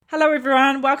Hello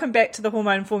everyone, welcome back to the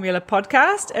Hormone Formula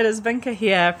podcast. It is Vinka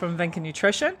here from Vinka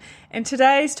Nutrition, and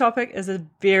today's topic is a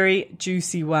very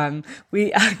juicy one.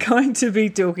 We are going to be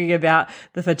talking about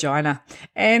the vagina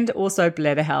and also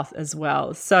bladder health as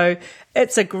well. So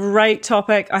it's a great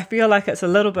topic. I feel like it's a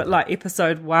little bit like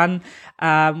episode 1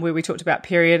 where we talked about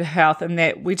period health, and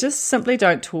that we just simply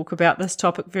don't talk about this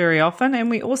topic very often, and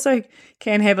we also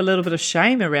can have a little bit of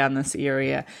shame around this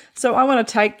area. So I want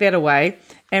to take that away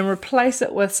and replace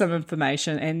it with some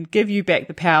information and give you back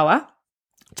the power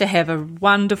to have a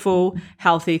wonderful,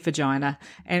 healthy vagina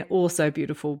and also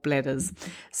beautiful bladders.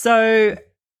 So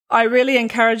I really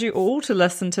encourage you all to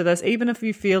listen to this, even if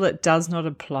you feel it does not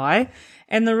apply.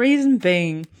 And the reason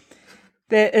being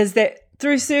that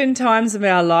through certain times of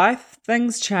our life,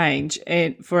 things change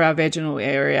for our vaginal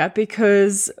area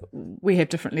because we have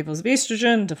different levels of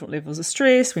estrogen, different levels of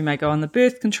stress. We may go on the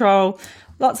birth control.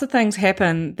 Lots of things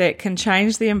happen that can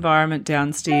change the environment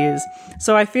downstairs.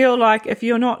 So I feel like if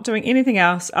you're not doing anything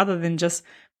else other than just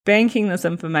banking this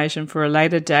information for a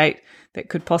later date that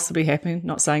could possibly happen,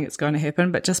 not saying it's going to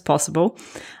happen, but just possible,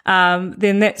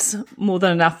 then that's more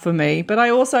than enough for me. But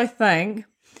I also think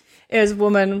as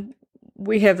women,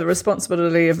 we have the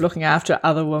responsibility of looking after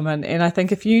other women. And I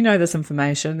think if you know this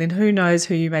information, then who knows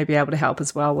who you may be able to help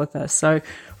as well with this. So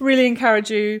really encourage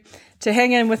you to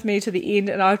hang in with me to the end.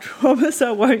 And I promise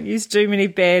I won't use too many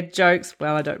bad jokes.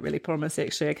 Well, I don't really promise,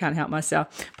 actually. I can't help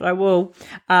myself. But I will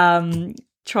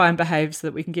try and behave so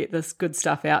that we can get this good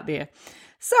stuff out there.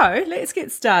 So let's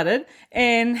get started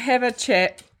and have a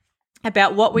chat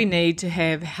about what we need to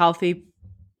have healthy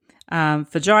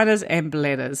vaginas and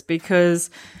bladders,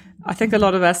 because I think a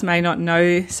lot of us may not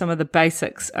know some of the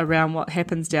basics around what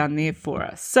happens down there for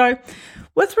us. So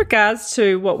with regards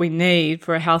to what we need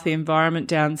for a healthy environment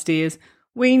downstairs,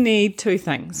 we need two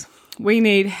things. We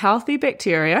need healthy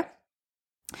bacteria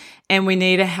and we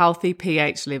need a healthy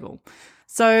pH level.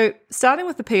 So starting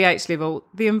with the pH level,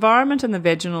 the environment in the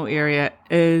vaginal area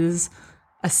is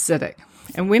acidic.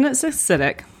 And when it's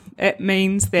acidic, it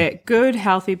means that good,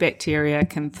 healthy bacteria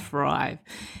can thrive.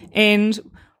 And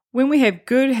when we have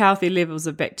good, healthy levels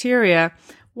of bacteria,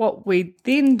 what we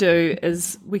then do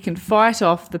is we can fight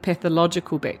off the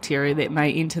pathological bacteria that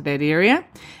may enter that area,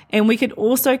 and we can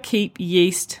also keep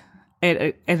yeast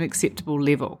at an acceptable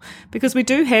level. Because we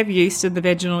do have yeast in the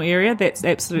vaginal area, that's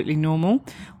absolutely normal.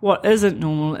 What isn't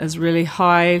normal is really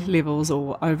high levels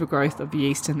or overgrowth of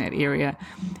yeast in that area.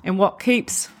 And what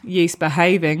keeps yeast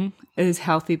behaving is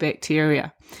healthy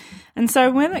bacteria. And so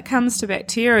when it comes to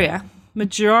bacteria,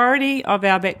 majority of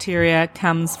our bacteria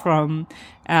comes from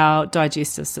our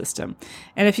digestive system.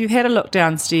 And if you've had a look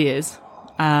downstairs,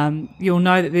 you'll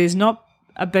know that there's not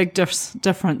a big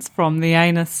difference from the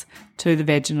anus to the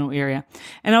vaginal area.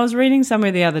 And I was reading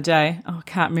somewhere the other day, I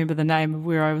can't remember the name of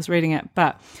where I was reading it,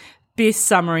 but best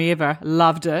summary ever,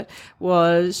 loved it,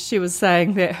 she was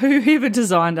saying that whoever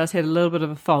designed us had a little bit of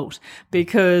a fault,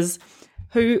 because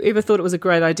whoever thought it was a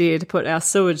great idea to put our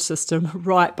sewage system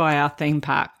right by our theme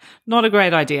park? Not a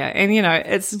great idea. And,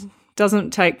 it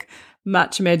doesn't take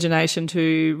much imagination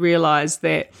to realise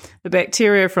that the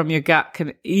bacteria from your gut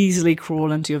can easily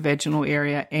crawl into your vaginal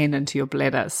area and into your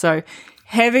bladder. So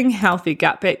having healthy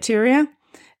gut bacteria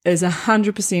is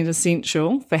 100%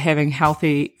 essential for having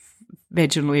healthy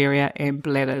vaginal area and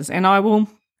bladders. And I will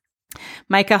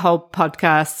make a whole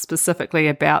podcast specifically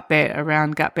about that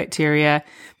around gut bacteria,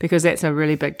 because that's a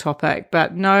really big topic.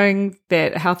 But knowing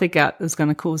that a healthy gut is going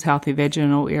to cause healthy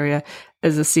vaginal area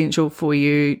is essential for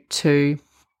you to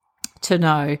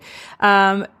know.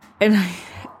 And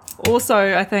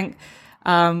also, I think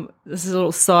this is a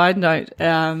little side note,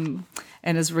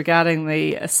 and is regarding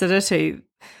the acidity.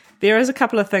 There is a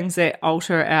couple of things that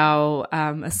alter our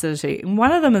acidity, and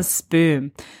one of them is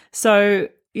sperm. So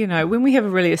when we have a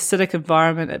really acidic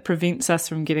environment, it prevents us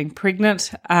from getting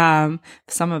pregnant. For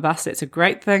some of us, that's a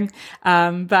great thing.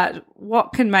 But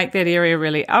what can make that area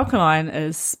really alkaline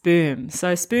is sperm.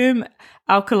 So sperm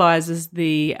alkalizes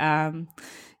the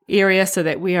area so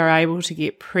that we are able to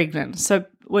get pregnant.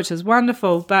 Which is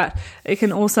wonderful, but it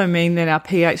can also mean that our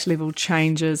pH level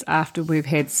changes after we've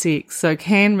had sex. So it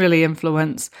can really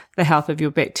influence the health of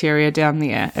your bacteria down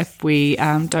there if we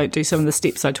don't do some of the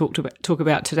steps I talk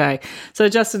about today. So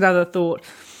just another thought.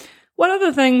 One of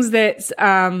the things that's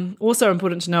also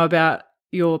important to know about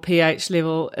your pH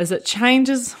level is it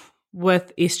changes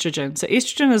with estrogen. So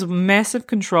estrogen is a massive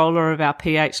controller of our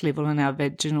pH level in our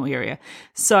vaginal area.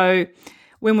 So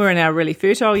when we're in our really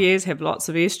fertile years, have lots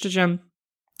of estrogen,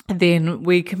 then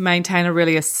we can maintain a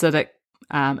really acidic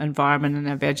environment in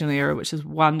our vaginal area, which is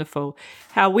wonderful.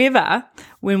 However,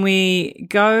 when we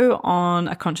go on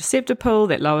a contraceptive pill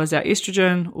that lowers our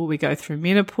estrogen, or we go through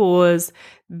menopause,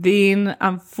 then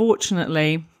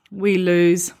unfortunately we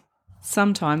lose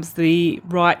sometimes the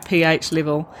right pH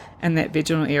level in that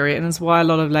vaginal area, and is why a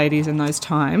lot of ladies in those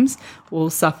times will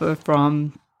suffer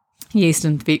from yeast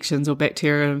infections or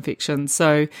bacterial infections.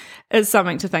 So it's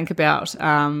something to think about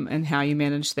and how you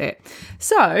manage that.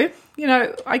 So,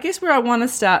 I guess where I want to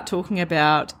start talking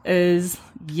about is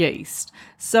yeast.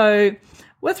 So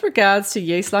with regards to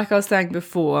yeast, like I was saying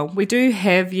before, we do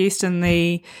have yeast in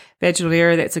the vaginal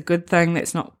area. That's a good thing.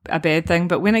 That's not a bad thing.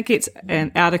 But when it gets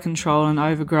out of control and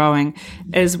overgrowing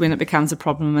is when it becomes a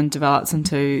problem and develops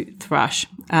into thrush.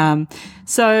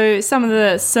 So some of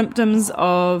the symptoms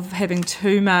of having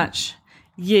too much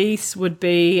yeast would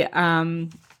be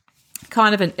kind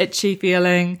of an itchy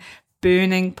feeling,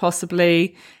 burning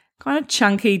possibly, kind of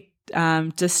chunky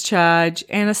discharge,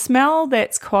 and a smell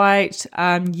that's quite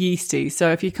yeasty.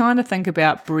 So if you kind of think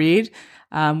about bread,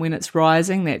 when it's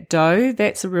rising, that dough,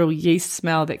 that's a real yeast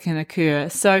smell that can occur.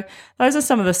 So those are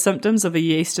some of the symptoms of a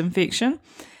yeast infection.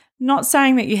 Not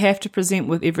saying that you have to present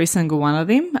with every single one of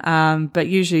them, but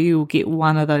usually you'll get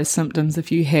one of those symptoms if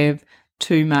you have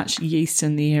too much yeast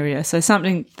in the area. So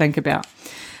something to think about.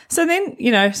 So then,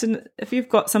 so if you've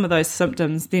got some of those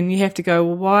symptoms, then you have to go,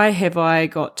 well, why have I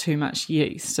got too much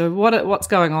yeast? So what's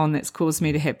going on that's caused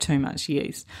me to have too much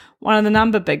yeast? One of the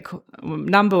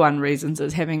number one reasons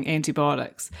is having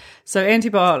antibiotics. So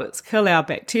antibiotics kill our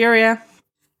bacteria,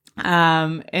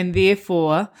 and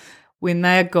therefore, when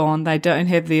they're gone, they don't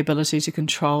have the ability to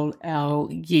control our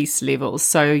yeast levels.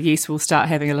 So yeast will start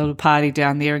having a little party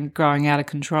down there and growing out of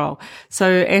control. So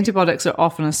antibiotics are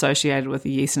often associated with a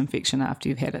yeast infection after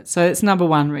you've had it. So it's number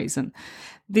one reason.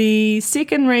 The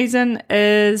second reason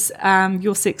is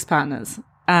your sex partners.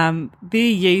 Their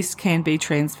yeast can be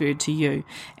transferred to you.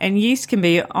 And yeast can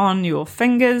be on your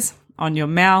fingers, on your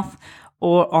mouth,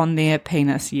 or on their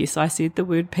penis. Yes, I said the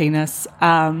word penis.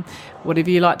 Whatever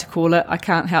you like to call it. I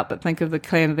can't help but think of the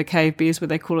Clan of the Cave Bears where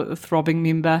they call it the throbbing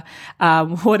member.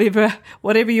 Whatever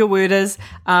your word is.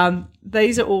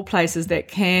 These are all places that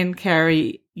can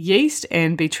carry yeast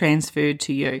and be transferred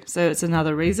to you. So it's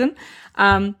another reason.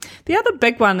 The other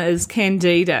big one is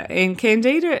Candida, and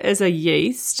Candida is a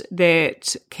yeast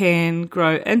that can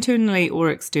grow internally or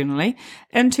externally.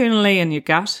 Internally in your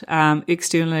gut,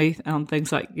 externally on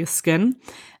things like your skin.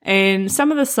 And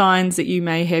some of the signs that you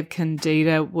may have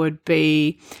Candida would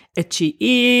be itchy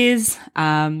ears,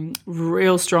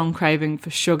 real strong craving for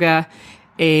sugar,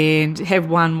 and have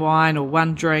one wine or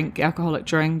one drink, alcoholic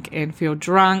drink, and feel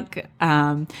drunk.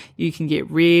 You can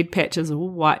get red patches or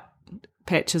white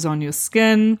patches on your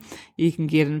skin. You can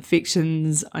get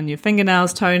infections on your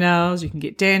fingernails, toenails. You can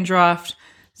get dandruff.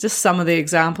 Just some of the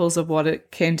examples of what a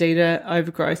Candida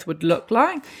overgrowth would look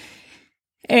like.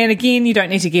 And again, you don't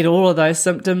need to get all of those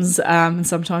symptoms, and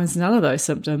sometimes none of those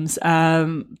symptoms,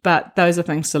 but those are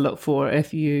things to look for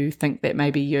if you think that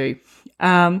may be you.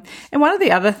 And one of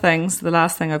the other things, the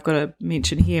last thing I've got to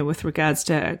mention here with regards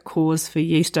to a cause for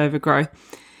yeast overgrowth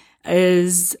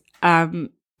is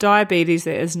diabetes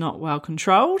that is not well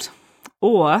controlled,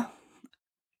 or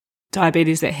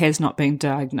diabetes that has not been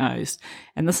diagnosed.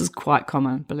 And this is quite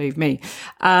common, believe me.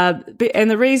 And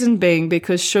the reason being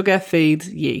because sugar feeds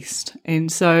yeast.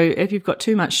 And so if you've got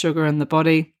too much sugar in the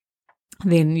body,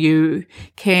 then you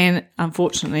can,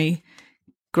 unfortunately,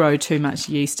 grow too much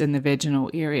yeast in the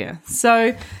vaginal area.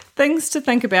 So things to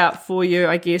think about for you,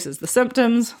 I guess, is the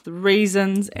symptoms, the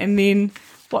reasons, and then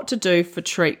what to do for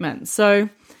treatment. So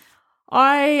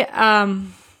I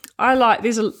like,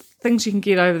 there's things you can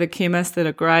get over the chemist that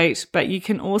are great, but you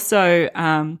can also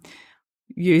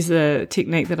use a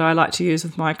technique that I like to use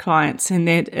with my clients, and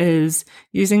that is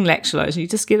using lactulose. You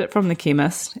just get it from the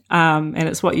chemist, and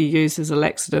it's what you use as a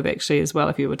laxative actually as well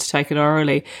if you were to take it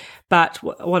orally. But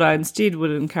what I instead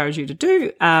would encourage you to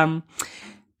do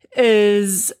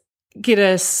is get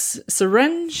a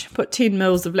syringe, put 10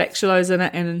 mils of lactulose in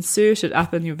it and insert it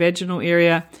up in your vaginal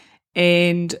area,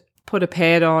 and put a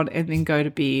pad on, and then go to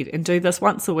bed, and do this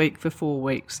once a week for 4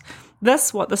 weeks.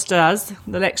 What this does,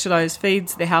 the lactulose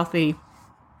feeds the healthy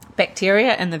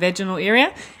bacteria in the vaginal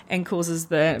area and causes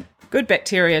the good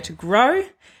bacteria to grow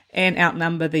and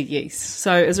outnumber the yeast.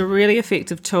 So it's a really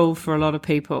effective tool for a lot of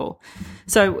people.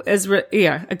 So it's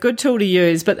a good tool to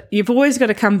use, but you've always got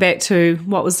to come back to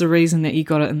what was the reason that you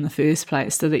got it in the first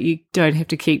place, so that you don't have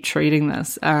to keep treating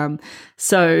this.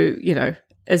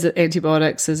 Is it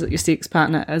antibiotics? Is it your sex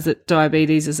partner? Is it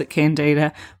diabetes? Is it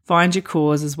Candida? Find your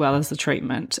cause as well as the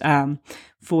treatment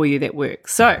for you that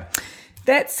works. So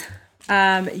that's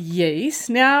yeast.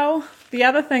 Now, The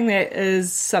other thing that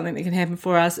is something that can happen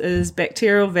for us is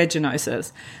bacterial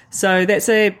vaginosis. So that's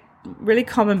a really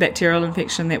common bacterial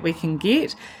infection that we can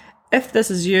get. If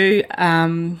this is you,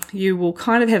 you will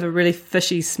kind of have a really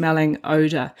fishy smelling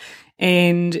odour.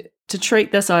 And to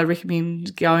treat this, I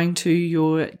recommend going to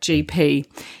your GP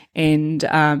and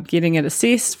getting it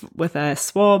assessed with a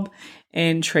swab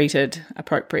and treated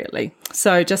appropriately.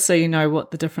 So just so you know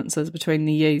what the difference is between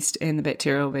the yeast and the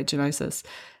bacterial vaginosis.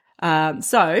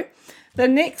 So the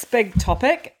next big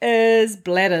topic is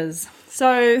bladders.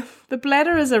 So the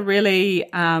bladder is a really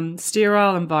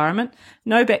sterile environment.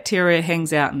 No bacteria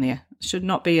hangs out in there. It should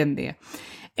not be in there.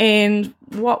 And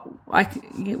what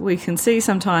we can see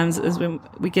sometimes is when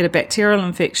we get a bacterial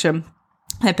infection,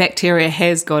 that bacteria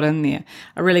has got in there.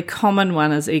 A really common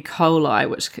one is E. coli,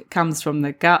 which comes from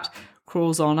the gut,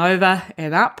 crawls on over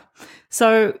and up.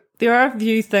 So there are a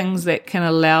few things that can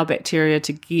allow bacteria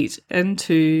to get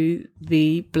into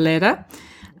the bladder.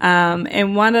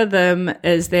 And one of them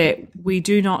is that we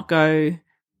do not go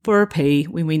for a pee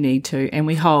when we need to, and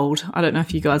we hold. I don't know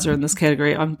if you guys are in this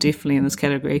category. I'm definitely in this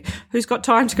category. Who's got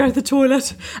time to go to the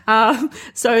toilet?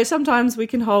 So sometimes we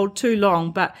can hold too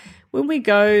long, but when we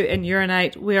go and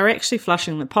urinate, we are actually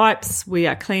flushing the pipes. We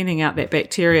are cleaning out that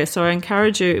bacteria. So I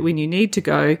encourage you, when you need to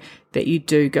go, that you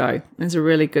do go. It's a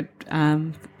really good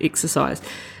exercise.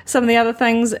 Some of the other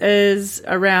things is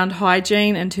around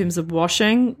hygiene in terms of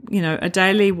washing. You know, a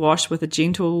daily wash with a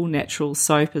gentle, natural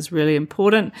soap is really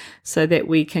important so that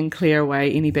we can clear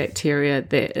away any bacteria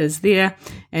that is there.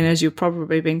 And as you've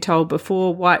probably been told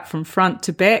before, wipe from front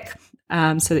to back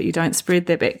so that you don't spread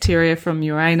that bacteria from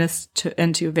your anus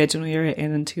into your vaginal area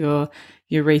and into your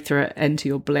urethra, into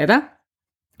your bladder.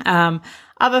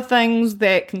 Other things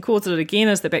that can cause it again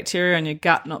is the bacteria in your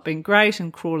gut not being great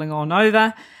and crawling on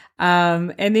over.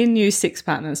 And then new sex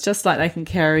partners, just like they can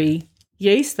carry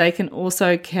yeast, they can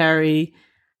also carry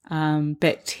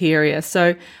bacteria.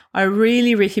 So I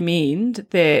really recommend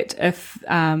that if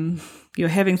you're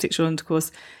having sexual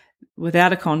intercourse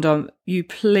without a condom, you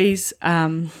please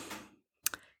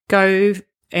go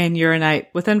and urinate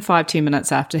within 5-10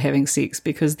 minutes after having sex,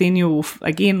 because then you'll,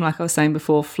 again, like I was saying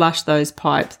before, flush those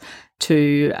pipes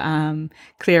to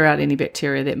clear out any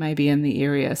bacteria that may be in the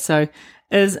area. So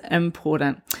is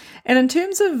important. And in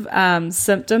terms of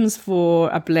symptoms for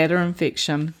a bladder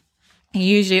infection,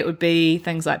 usually it would be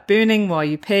things like burning while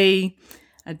you pee,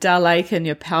 a dull ache in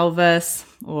your pelvis,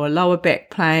 or lower back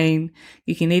pain.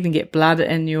 You can even get blood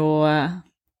in your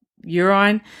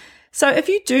urine. So if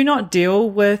you do not deal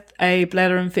with a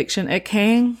bladder infection, it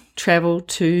can travel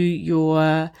to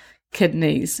your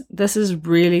kidneys. This is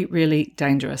really, really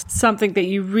dangerous. Something that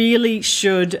you really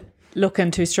should look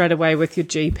into straight away with your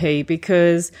GP,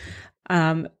 because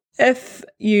if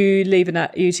you leave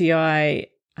a UTI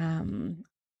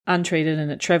untreated and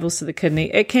it travels to the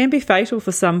kidney, it can be fatal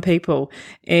for some people.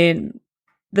 And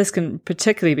this can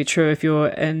particularly be true if you're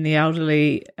in the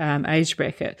elderly age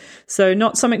bracket. So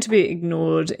not something to be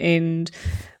ignored. And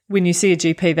when you see a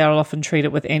GP, they'll often treat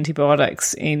it with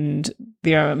antibiotics. And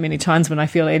there are many times when I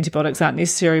feel antibiotics aren't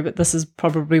necessary, but this is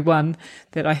probably one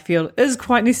that I feel is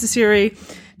quite necessary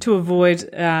to avoid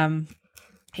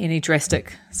any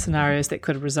drastic scenarios that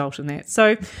could result in that.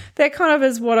 So that kind of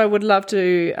is what I would love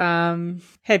to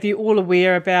have you all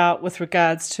aware about with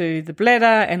regards to the bladder,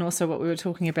 and also what we were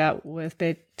talking about with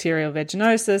bacterial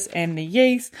vaginosis and the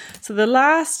yeast. So the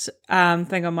last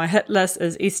thing on my hit list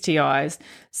is STIs.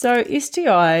 So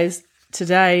STIs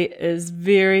today is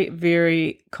very,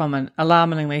 very common,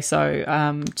 alarmingly so,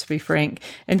 to be frank.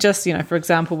 And just, for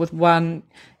example, with one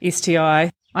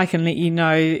STI, I can let you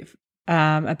know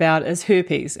about is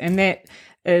herpes, and that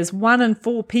is 1 in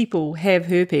 4 people have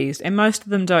herpes, and most of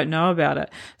them don't know about it.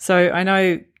 So I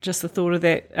know just the thought of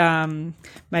that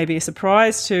may be a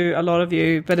surprise to a lot of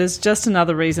you, but it's just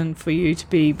another reason for you to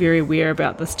be very aware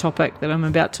about this topic that I'm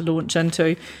about to launch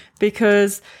into,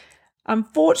 because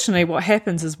unfortunately what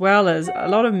happens as well is a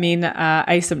lot of men are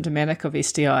asymptomatic of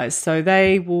STIs, so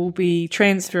they will be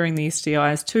transferring the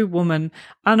STIs to women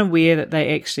unaware that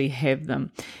they actually have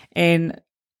them. And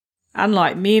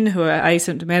unlike men who are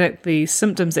asymptomatic, the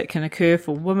symptoms that can occur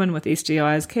for women with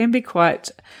STIs can be quite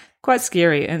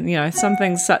scary, and some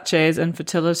things such as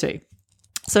infertility.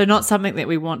 So not something that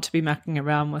we want to be mucking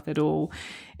around with at all.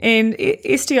 And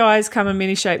STIs come in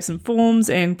many shapes and forms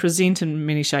and present in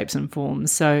many shapes and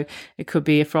forms. So it could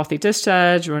be a frothy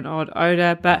discharge or an odd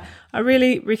odour, but I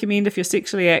really recommend, if you're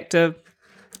sexually active,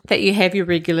 that you have your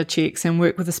regular checks and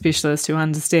work with a specialist who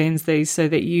understands these, so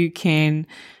that you can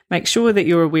make sure that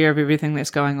you're aware of everything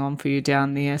that's going on for you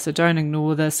down there. So don't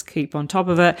ignore this, keep on top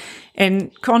of it.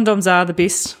 And condoms are the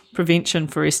best prevention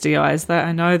for STIs.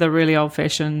 I know they're really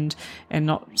old-fashioned and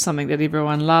not something that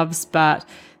everyone loves, but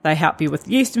they help you with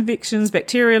yeast infections,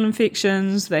 bacterial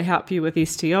infections. They help you with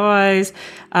STIs.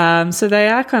 So they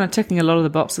are kind of ticking a lot of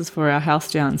the boxes for our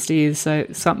health downstairs. So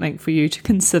something for you to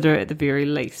consider at the very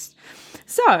least.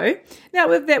 So now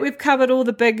with that, we've covered all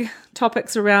the big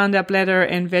topics around our bladder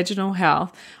and vaginal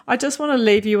health. I just want to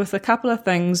leave you with a couple of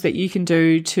things that you can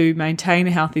do to maintain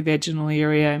a healthy vaginal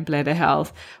area and bladder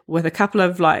health, with a couple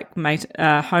of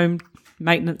home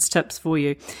maintenance tips for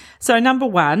you. So number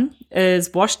one is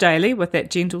wash daily with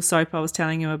that gentle soap I was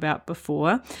telling you about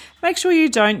before. Make sure you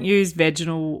don't use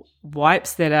vaginal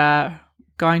wipes that are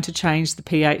going to change the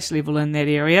pH level in that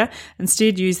area.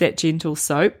 Instead, use that gentle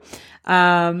soap.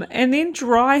 And then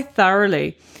dry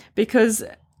thoroughly, because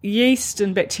yeast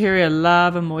and bacteria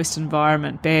love a moist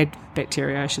environment, bad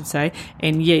bacteria I should say,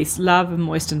 and yeast love a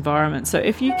moist environment. So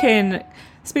if you can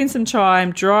spend some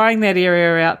time drying that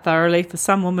area out thoroughly, for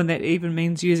some women that even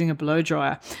means using a blow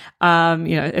dryer.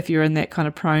 If you're in that kind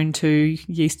of prone to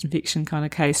yeast infection kind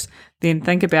of case, then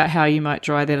think about how you might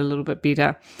dry that a little bit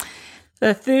better.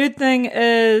 The third thing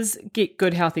is get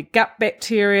good healthy gut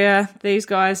bacteria. These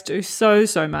guys do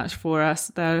so much for us.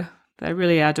 They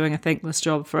really are doing a thankless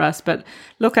job for us, but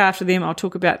look after them. I'll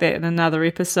talk about that in another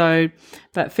episode,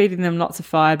 but feeding them lots of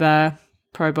fibre,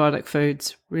 probiotic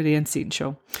foods, really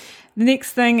essential. The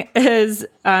next thing is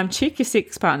check your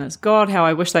sex partners. God, how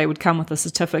I wish they would come with a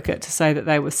certificate to say that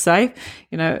they were safe.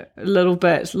 A little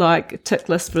bit like tick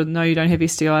list for no, you don't have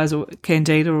STIs or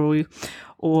candida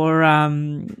or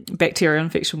bacterial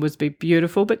infection would be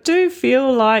beautiful. But do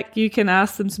feel like you can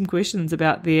ask them some questions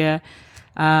about their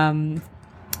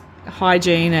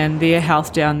hygiene and their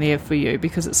health down there for you,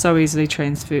 because it's so easily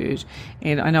transferred.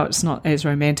 And I know it's not as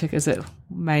romantic as it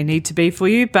may need to be for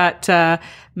you, but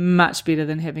much better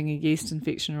than having a yeast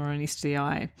infection or an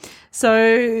STI.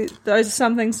 So those are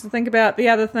some things to think about. The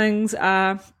other things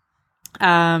are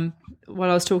what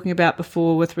I was talking about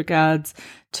before with regards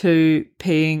to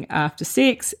peeing after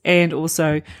sex, and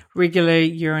also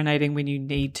regularly urinating when you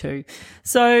need to.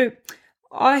 So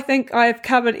I think I've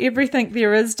covered everything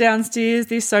there is downstairs.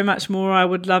 There's so much more I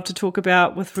would love to talk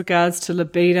about with regards to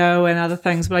libido and other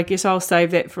things, but I guess I'll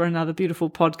save that for another beautiful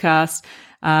podcast.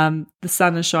 The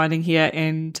sun is shining here,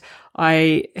 and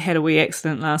I had a wee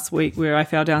accident last week where I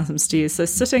fell down some stairs. So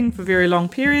sitting for very long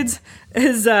periods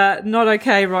is not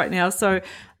okay right now. So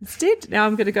instead, now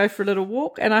I'm going to go for a little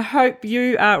walk, and I hope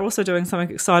you are also doing something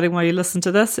exciting while you listen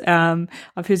to this.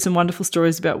 I've heard some wonderful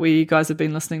stories about where you guys have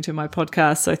been listening to my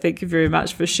podcast, so thank you very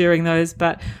much for sharing those.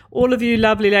 But all of you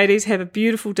lovely ladies, have a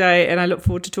beautiful day, and I look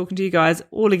forward to talking to you guys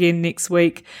all again next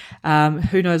week.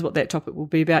 Who knows what that topic will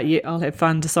be about yet? I'll have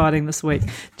fun deciding this week.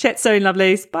 Chat soon,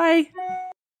 lovelies. Bye.